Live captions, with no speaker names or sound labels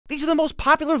These are the most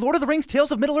popular Lord of the Rings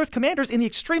Tales of Middle-earth commanders in the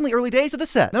extremely early days of the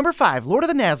set. Number 5, Lord of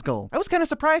the Nazgul. I was kind of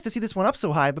surprised to see this one up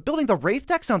so high, but building the Wraith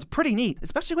deck sounds pretty neat,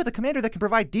 especially with a commander that can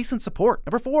provide decent support.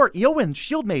 Number 4, Eowyn,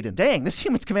 Shield Maiden. Dang, this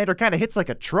human's commander kind of hits like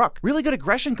a truck. Really good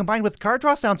aggression combined with card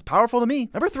draw sounds powerful to me.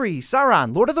 Number 3,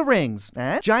 Sauron, Lord of the Rings.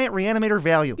 Giant Reanimator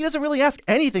value. He doesn't really ask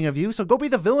anything of you, so go be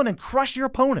the villain and crush your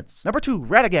opponents. Number 2,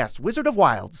 Radagast, Wizard of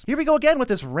Wilds. Here we go again with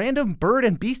this random bird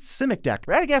and beast Simic deck.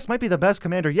 Radagast might be the best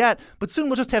commander yet, but soon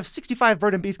we'll just have 65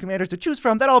 bird and beast commanders to choose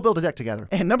from that all build a deck together.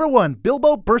 And number 1,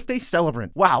 Bilbo Birthday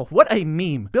Celebrant. Wow, what a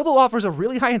meme. Bilbo offers a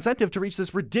really high incentive to reach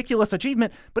this ridiculous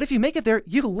achievement, but if you make it there,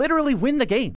 you literally win the game.